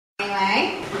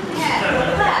Anyway,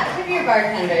 yeah, give your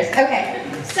bartenders. Okay,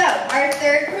 so our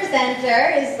third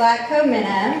presenter is Zlatko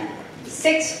Minev,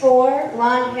 6'4",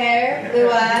 blonde hair,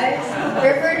 blue eyes,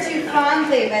 referred to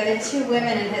fondly by the two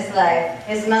women in his life,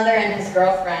 his mother and his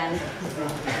girlfriend,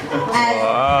 as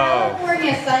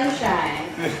California Sunshine,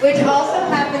 which also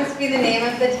happens to be the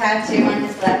name of the tattoo on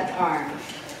his left arm.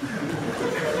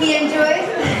 He enjoys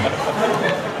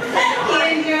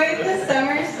the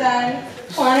summer sun,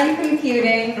 quantum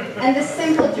computing, and the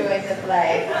simple joys of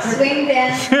life, swing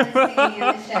dance and singing in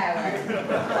the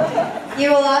shower.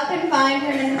 You will often find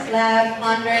him in his lab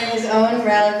pondering his own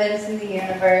relevance in the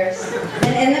universe,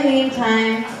 and in the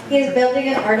meantime, he is building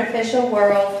an artificial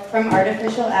world from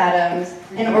artificial atoms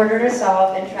in order to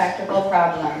solve intractable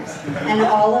problems. And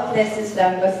all of this is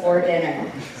done before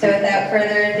dinner. So without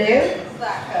further ado,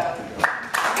 Zlatko.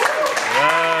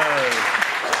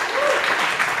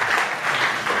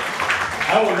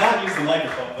 I will not use the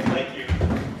microphone, but thank you.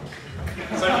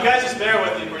 So if you guys just bear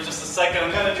with me for just a second,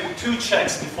 I'm going to do 2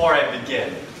 checks before I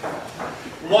begin.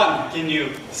 1, can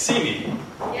you see me?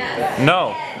 Yes.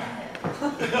 No.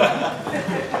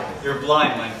 You're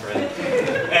blind, my friend.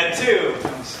 And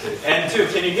 2,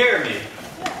 can you hear me?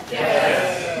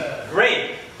 Yes.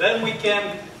 Great. Then we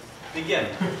can begin.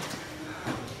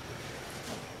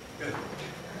 Good.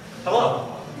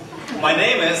 Hello. My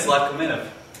name is Zlatko Minev,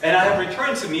 and I have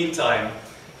returned to MeanTime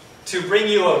to bring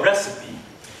you a recipe,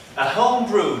 a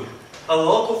home-brewed, a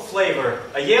local flavor,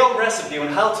 a Yale recipe on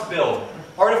how to build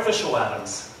artificial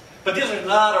atoms. But these are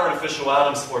not artificial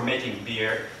atoms for making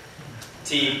beer,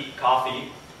 tea,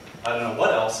 coffee, I don't know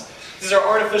what else. These are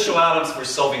artificial atoms for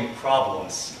solving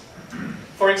problems.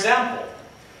 For example,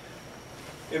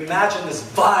 imagine this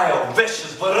vile,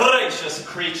 vicious, voracious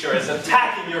creature is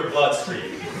attacking your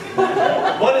bloodstream.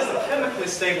 What is the chemically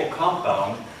stable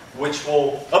compound which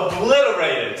will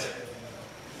obliterate it?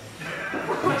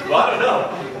 Well, I don't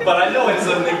know, but I know it's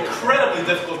an incredibly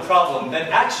difficult problem that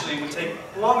actually would take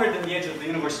longer than the age of the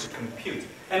universe to compute,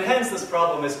 and hence this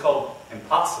problem is called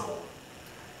impossible.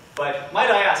 But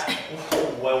might I ask,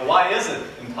 well, why is it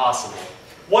impossible?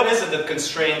 What is it that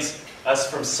constrains us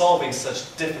from solving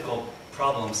such difficult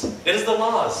problems? It is the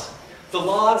laws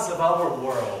of our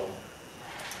world.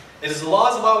 It is the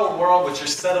laws of our world which are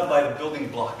set up by the building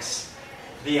blocks,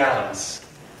 the atoms.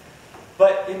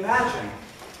 But imagine,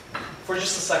 for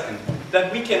just a second,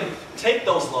 that we can take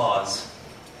those laws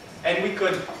and we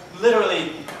could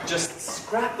literally just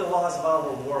scrap the laws of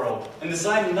our world and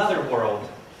design another world.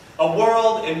 A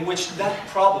world in which that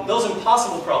problem, those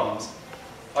impossible problems,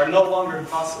 are no longer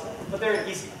impossible, but they're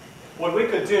easy. What we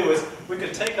could do is we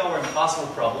could take our impossible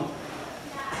problem,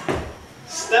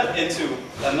 step into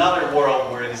another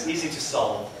world where it is easy to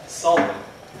solve it,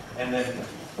 and then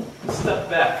step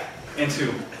back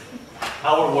into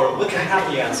our world with the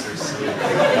happy answers.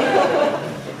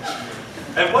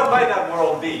 And what might that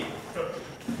world be?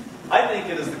 I think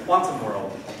it is the quantum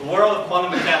world, the world of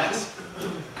quantum mechanics.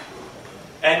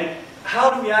 And how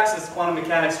do we access quantum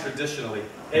mechanics traditionally?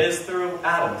 It is through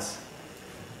atoms.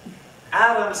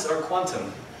 Atoms are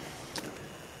quantum.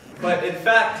 But in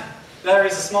fact, there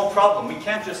is a small problem. We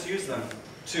can't just use them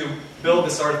to build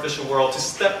this artificial world, to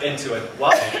step into it.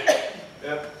 Wow.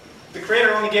 The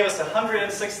Creator only gave us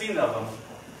 116 of them.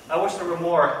 I wish there were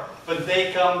more, but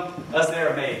they come as they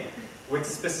are made, with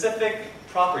specific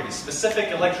properties, specific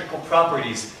electrical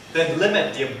properties that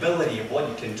limit the ability of what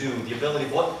you can do, the ability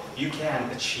of what you can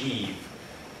achieve.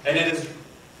 And it is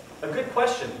a good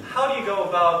question. How do you go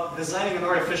about designing an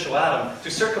artificial atom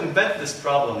to circumvent this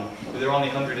problem where there are only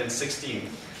 116?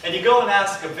 And you go and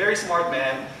ask a very smart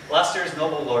man, last year's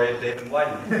Nobel laureate, David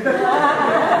Wineland.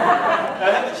 I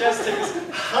had the chance to take this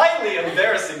highly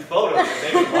embarrassing photo of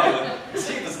David Wineland.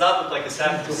 He does not look like he's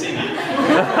happy to see me.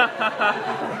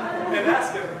 And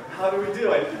ask him, how do we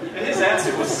do it? And his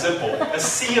answer was simple, a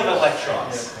sea of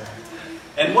electrons.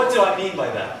 And what do I mean by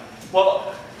that?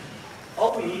 Well,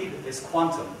 all we need is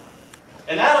quantum.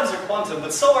 And atoms are quantum,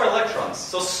 but so are electrons.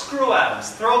 So screw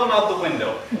atoms, throw them out the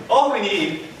window. All we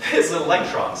need is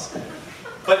electrons.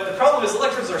 But the problem is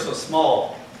electrons are so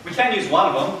small, we can't use one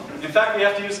of them. In fact, we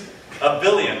have to use a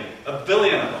billion of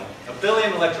them, a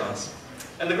billion electrons.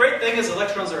 And the great thing is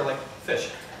electrons are like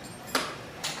fish,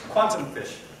 quantum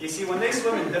fish. You see, when they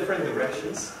swim in different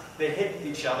directions, they hit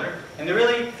each other, and they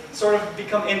really sort of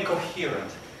become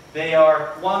incoherent. They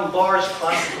are one large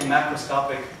classical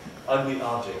macroscopic ugly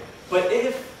object. But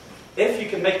if you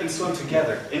can make them swim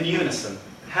together, in unison,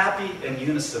 happy in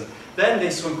unison, then they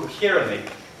swim coherently.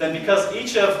 Then because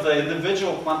each of the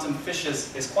individual quantum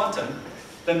fishes is quantum,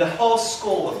 then the whole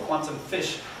school of quantum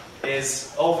fish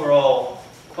is overall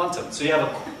quantum. So you have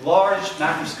a large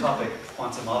macroscopic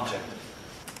quantum object.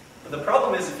 But the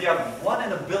problem is, if you have 1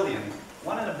 in a billion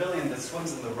that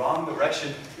swims in the wrong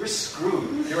direction, you're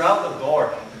screwed. You're out the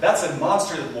door. That's a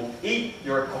monster that will eat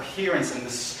your coherence and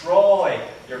destroy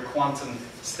your quantum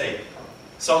state.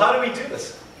 So how do we do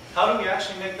this? How do we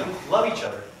actually make them love each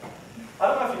other? I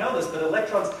don't know if you know this, but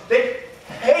electrons, they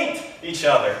hate each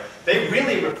other. They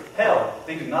really repel.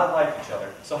 They do not like each other.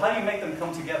 So how do you make them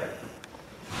come together?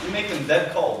 You make them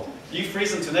dead cold. You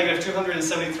freeze them to negative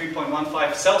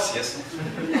 273.15 Celsius,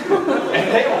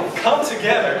 and they will come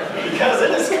together because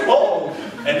it is cold,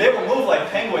 and they will move like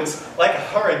penguins, like a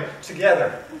herd,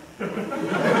 together.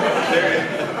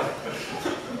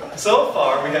 So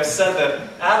far, we have said that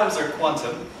atoms are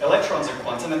quantum, electrons are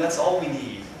quantum, and that's all we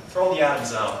need. Throw the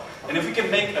atoms out. And if we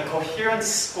can make a coherent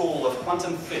school of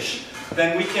quantum fish,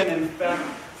 then we can, in fact,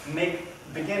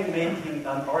 begin making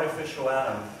an artificial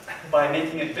atom by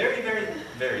making it very, very,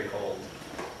 very cold.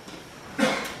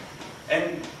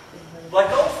 And like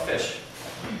all fish,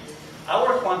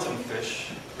 our quantum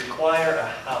fish require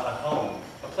a home,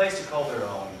 a place to call their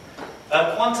own.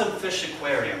 A quantum fish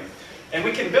aquarium. And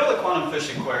we can build a quantum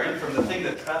fish aquarium from the thing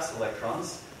that traps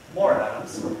electrons, more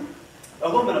atoms.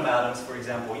 Aluminum atoms, for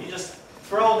example. You just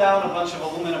throw down a bunch of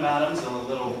aluminum atoms in a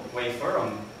little wafer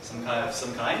on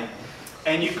some kind,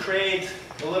 and you create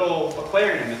a little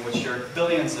aquarium in which your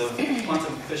billions of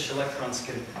quantum fish electrons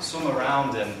can swim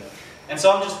around in. And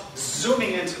so I'm just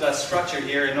zooming into that structure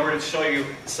here in order to show you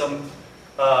some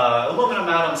aluminum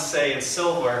atoms, say, in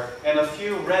silver, and a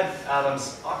few red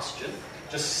atoms, oxygen,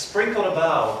 just sprinkled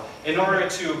about in order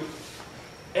to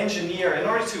engineer, in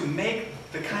order to make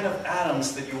the kind of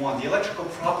atoms that you want, the electrical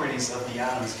properties of the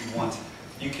atoms you want.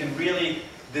 You can really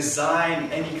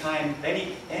design any kind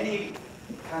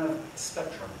of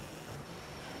spectrum.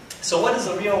 So what does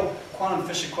a real quantum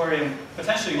fish aquarium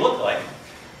potentially look like?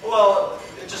 Well,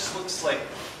 it just looks like,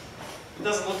 it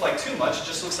doesn't look like too much, it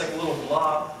just looks like a little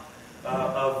blob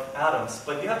of atoms.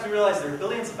 But you have to realize there are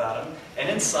billions of atoms, and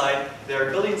inside there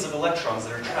are billions of electrons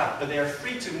that are trapped, but they are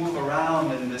free to move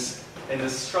around in this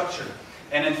structure.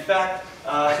 And in fact,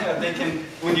 they can,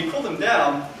 when you pull them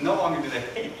down, no longer do they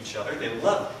hate each other, they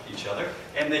love each other,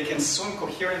 and they can swim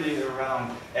coherently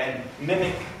around and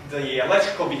mimic the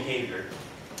electrical behavior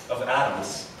of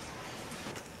atoms.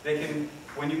 They can,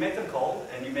 when you make them cold,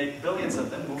 and you make billions of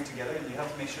them move together, and you have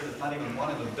to make sure that not even one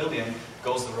of the billion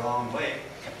goes the wrong way,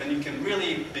 then you can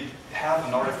really have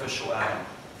an artificial atom.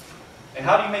 And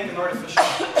how do you make an artificial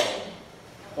atom?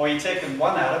 Well, you take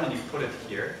one atom and you put it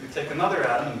here, you take another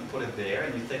atom and you put it there,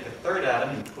 and you take a third atom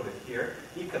and you put it here,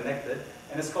 you connect it,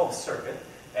 and it's called a circuit.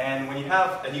 And when you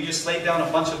have, and you just lay down a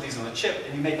bunch of these on a chip,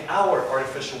 and you make our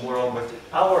artificial world with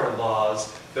our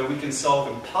laws, that we can solve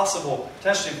impossible,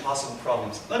 potentially impossible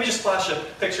problems. Let me just flash a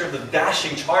picture of the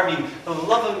dashing, charming,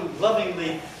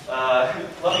 loving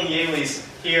Yaleys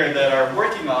here that are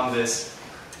working on this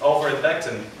over at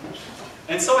Beckton.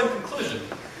 And so in conclusion,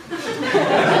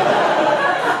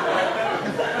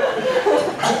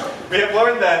 we have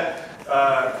learned that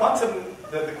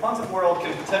the quantum world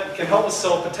can help us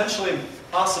solve potentially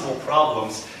impossible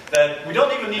problems, that we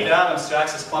don't even need atoms to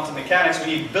access quantum mechanics.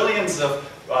 We need billions of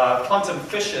quantum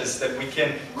fishes that we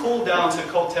can cool down to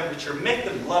cold temperature, make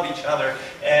them love each other,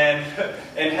 and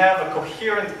have a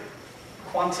coherent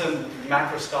quantum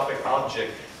macroscopic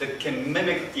object that can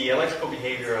mimic the electrical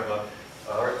behavior of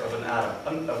an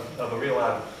atom, of a real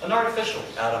atom, an artificial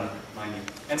atom, mind you.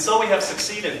 And so we have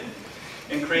succeeded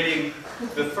in creating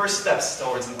the first steps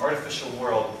towards an artificial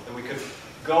world that we could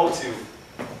go to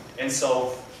and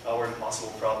solve our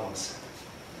impossible problems.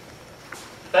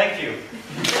 Thank you.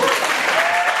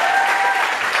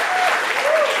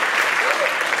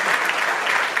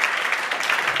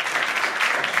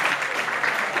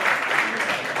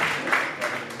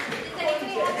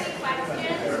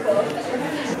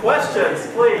 Questions,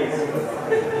 please.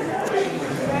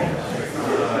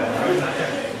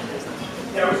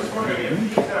 Yeah, I was just wondering,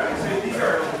 if these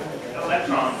are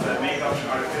electrons that make up an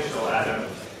artificial atom.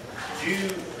 Do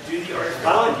the artificial... I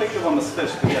like to think of them as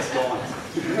fish, but yes, go on.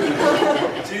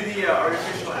 Do the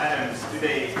artificial atoms, do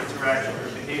they interact or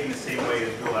behave in the same way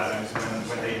as real atoms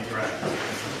when they interact?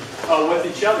 Oh, with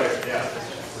each other? Yeah.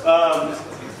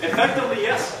 Effectively,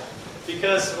 yes.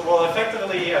 Because, well,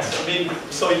 effectively, yes. I mean,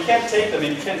 so you can't take them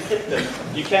and you can't hit them.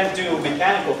 You can't do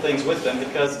mechanical things with them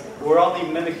because we're only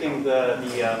mimicking the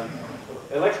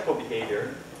electrical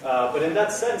behavior. But in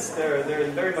that sense, they're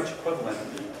very much equivalent.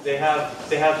 They have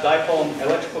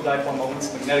electrical dipole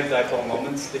moments, magnetic dipole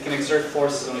moments. They can exert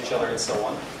forces on each other and so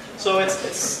on. So it's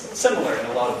similar in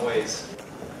a lot of ways.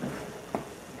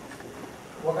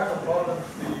 What kind of problems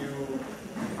do you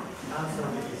answer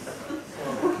with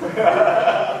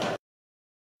this?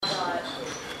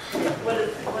 what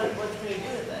can you do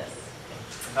with this?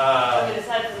 I mean,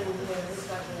 aside from the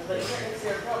discussion, but you can't mix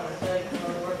your problem. I feel like the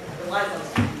work relies on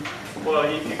that. Well,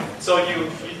 all you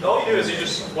do is you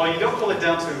don't cool it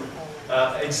down to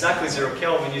exactly 0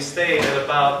 Kelvin. You stay at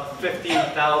about 15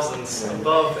 thousandths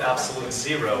above absolute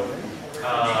zero,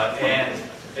 and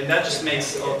that just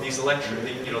makes these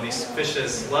these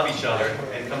fishes love each other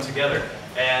and come together,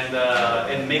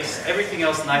 and makes everything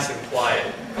else nice and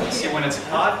quiet. See, when it's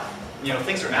hot,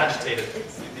 things are agitated.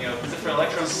 Different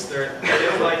electrons, they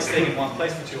don't like staying in one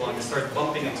place for too long. They start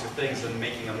bumping into things and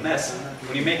making a mess.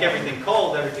 When you make everything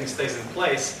cold, everything stays in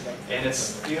place, and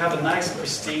you have a nice,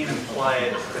 pristine, and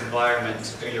quiet environment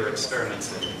to do your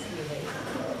experiments in.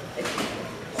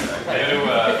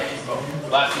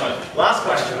 Last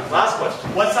question.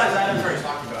 What size atoms are you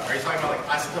talking about? Are you talking about like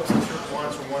isotopes of certain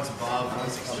ones from ones above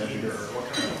 116, or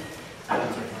what kind of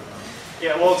atoms are you talking about?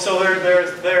 Yeah, well, so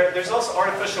there's also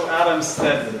artificial atoms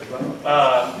that,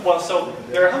 so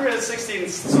there are 116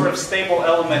 sort of stable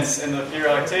elements in the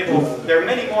periodic table. There are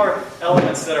many more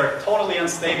elements that are totally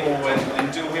unstable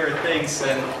and do weird things,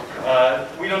 and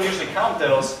we don't usually count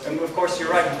those. And of course, you're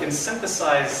right, we can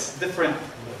synthesize different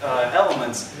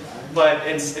elements, but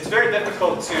it's very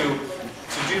difficult to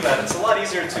do that. It's a lot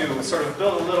easier to sort of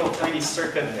build a little tiny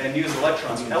circuit and use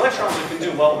electrons. Electrons we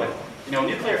can do well with.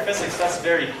 Nuclear physics, that's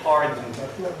very hard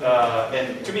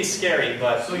and to me scary,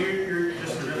 but... So you're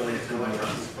just really into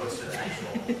electrons as opposed to actual,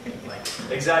 like...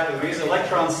 Exactly, we use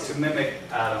electrons to mimic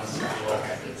atoms.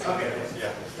 Okay.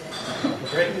 Yeah.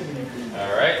 Great.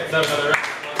 All right, let's have another round.